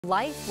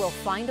Life will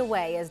find a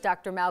way, as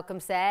Dr. Malcolm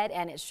said,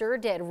 and it sure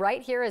did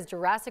right here as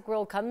Jurassic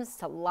World comes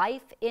to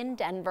life in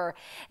Denver.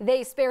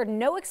 They spared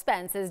no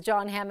expense, as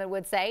John Hammond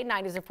would say.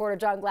 90s reporter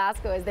John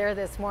Glasgow is there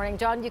this morning.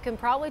 John, you can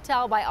probably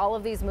tell by all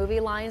of these movie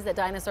lines that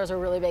dinosaurs are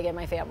really big in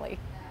my family.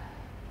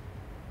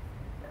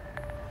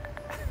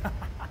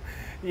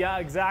 Yeah,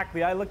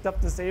 exactly. I looked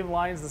up the same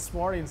lines this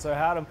morning, so I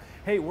had them.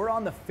 Hey, we're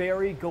on the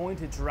ferry going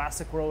to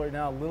Jurassic World right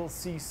now, a little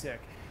seasick.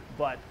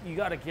 But you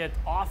got to get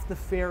off the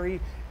ferry,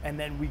 and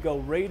then we go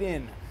right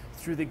in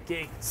through the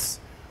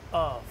gates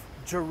of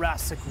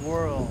Jurassic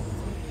World.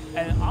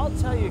 And I'll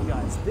tell you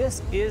guys,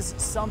 this is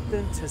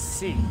something to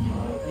see.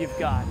 You've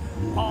got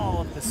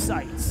all of the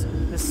sights,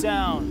 the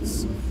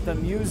sounds, the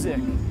music.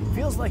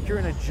 Feels like you're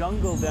in a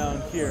jungle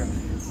down here.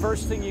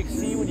 First thing you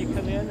see when you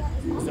come in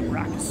is the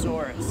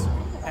Brachiosaurus.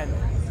 And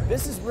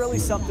this is really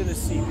something to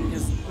see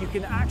because you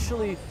can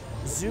actually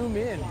zoom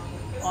in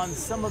on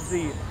some of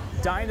the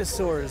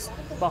dinosaurs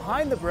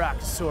behind the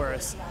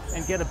Brachiosaurus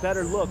and get a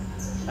better look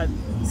at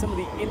some of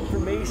the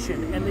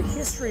information and the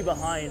history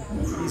behind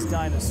these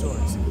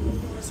dinosaurs.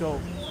 So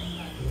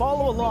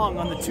follow along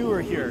on the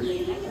tour here.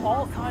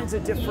 All kinds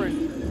of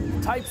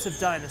different types of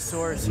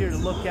dinosaurs here to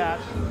look at.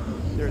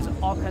 There's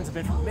all kinds of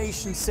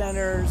information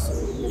centers.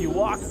 You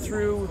walk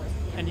through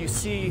and you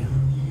see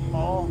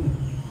all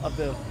of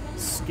the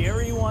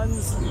scary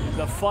ones,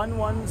 the fun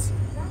ones,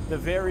 the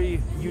very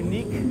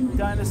unique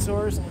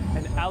dinosaurs,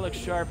 and Alex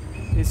Sharp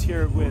is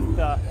here with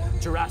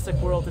Jurassic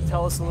World to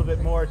tell us a little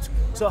bit more.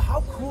 So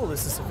how cool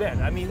is this event?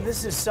 I mean,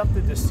 this is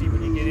something to see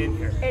when you get in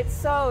here. It's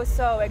so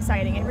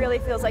exciting. It really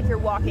feels like you're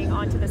walking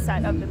onto the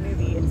set of the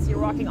movie. You're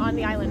walking on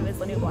the island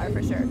of Isla Nublar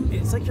for sure.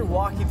 It's like you're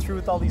walking through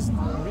with all these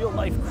real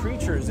life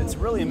creatures. It's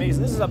really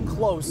amazing. This is up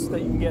close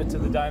that you can get to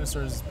the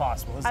dinosaurs as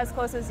possible, isn't it? As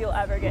close as you'll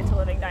ever get to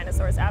living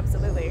dinosaurs,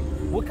 absolutely.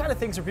 What kind of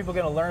things are people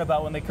going to learn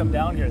about when they come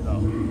down here, though?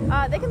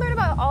 They can learn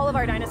about all of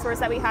our dinosaurs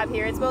that we have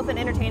here. It's both an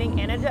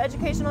entertaining and an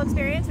educational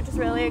experience, which is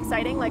really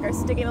exciting. Like our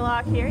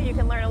Stockyards here, you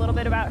can learn a little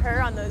bit about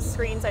her on those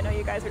screens I know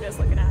you guys were just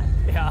looking at.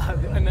 Yeah,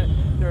 and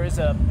then there is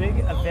a big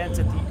event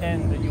at the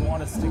end that you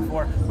want to stick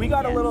for. We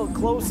got a little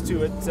close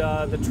to it,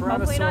 the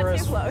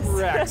Tyrannosaurus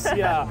Rex.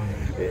 Yeah,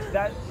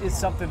 that is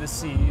something to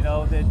see. You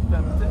know,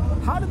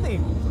 how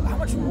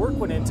much work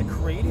went into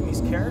creating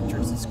these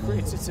characters?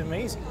 It's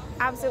amazing.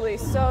 Absolutely,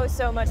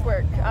 so much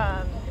work.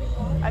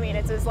 I mean,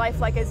 it's as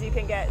lifelike as you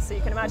can get, so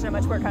you can imagine how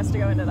much work has to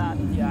go into that.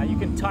 Yeah, you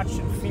can touch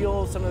and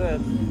feel some of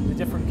the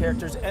different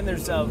characters, and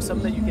there's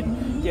some that you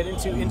can get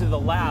into the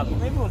lab.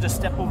 Maybe we'll just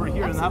step over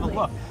here and have a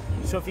look.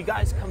 So if you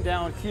guys come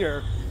down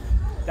here,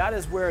 that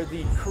is where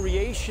the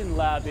creation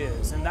lab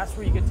is, and that's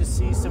where you get to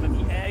see some of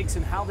the eggs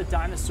and how the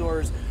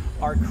dinosaurs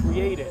are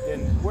created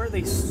and where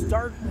they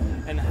start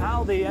and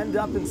how they end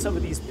up in some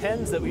of these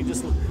pens that we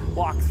just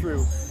walked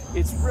through.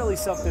 It's really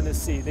something to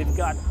see. They've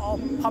got all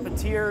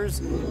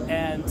puppeteers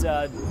and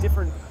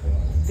different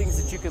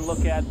things that you can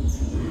look at.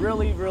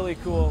 Really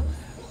cool.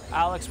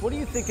 Alex, what do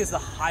you think is the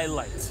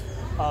highlight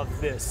of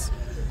this?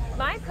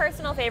 My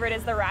personal favorite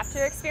is the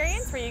Raptor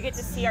experience, where you get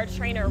to see our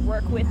trainer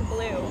work with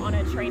Blue on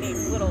a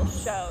training little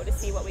show to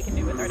see what we can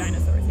do with our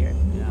dinosaurs here.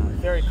 Yeah,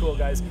 very cool,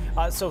 guys.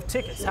 So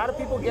tickets, how do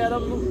people get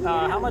them?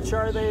 How much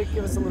are they?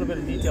 Give us a little bit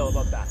of detail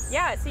about that.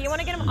 Yeah, so you want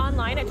to get them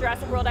online at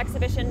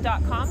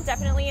JurassicWorldExhibition.com,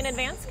 definitely in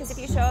advance, because if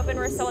you show up and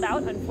we're sold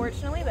out,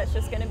 unfortunately, that's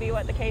just going to be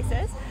what the case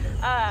is.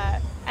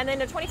 And then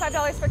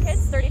 $25 for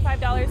kids,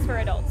 $35 for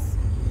adults.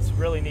 It's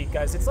really neat,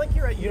 guys. It's like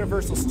you're at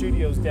Universal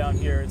Studios down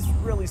here. It's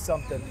really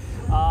something.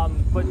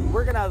 But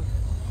we're going to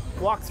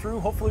walk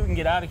through. Hopefully we can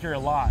get out of here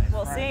alive.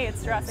 We'll see.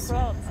 It's Jurassic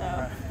World,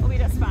 so we'll be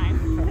just fine.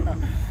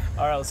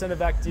 All right, I'll send it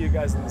back to you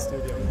guys in the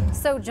studio.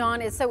 So,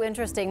 John, it's so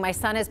interesting. My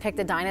son has picked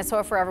a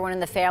dinosaur for everyone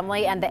in the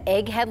family, and the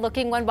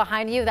egghead-looking one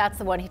behind you, that's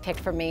the one he picked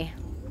for me.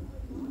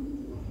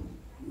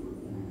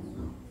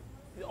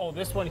 Oh,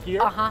 this one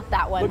here? Uh-huh,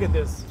 that one. Look at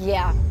this.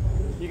 Yeah.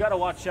 You got to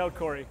watch out,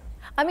 Corey.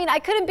 I mean, I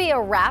couldn't be a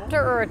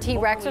raptor or a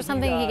T-Rex or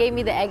something. He gave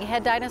me the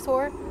egghead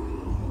dinosaur.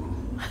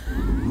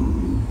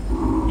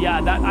 Yeah,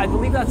 I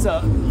believe that's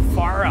a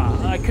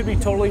Farah. I could be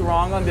totally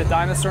wrong on the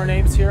dinosaur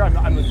names here.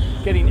 I'm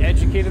getting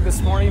educated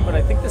this morning, but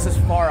I think this is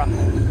Farah.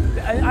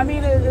 I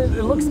mean,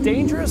 it looks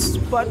dangerous,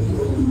 but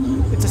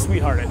it's a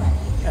sweetheart.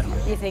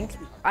 Anyway. You think?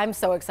 I'm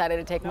so excited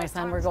to take my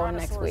son. We're going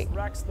next week.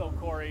 Rex, though,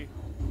 Corey.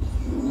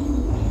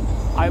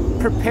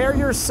 Prepare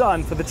your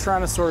son for the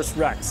Tyrannosaurus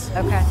Rex.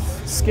 Okay.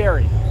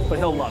 Scary, but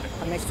he'll love it.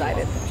 I'm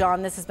excited.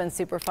 John, this has been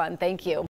super fun. Thank you.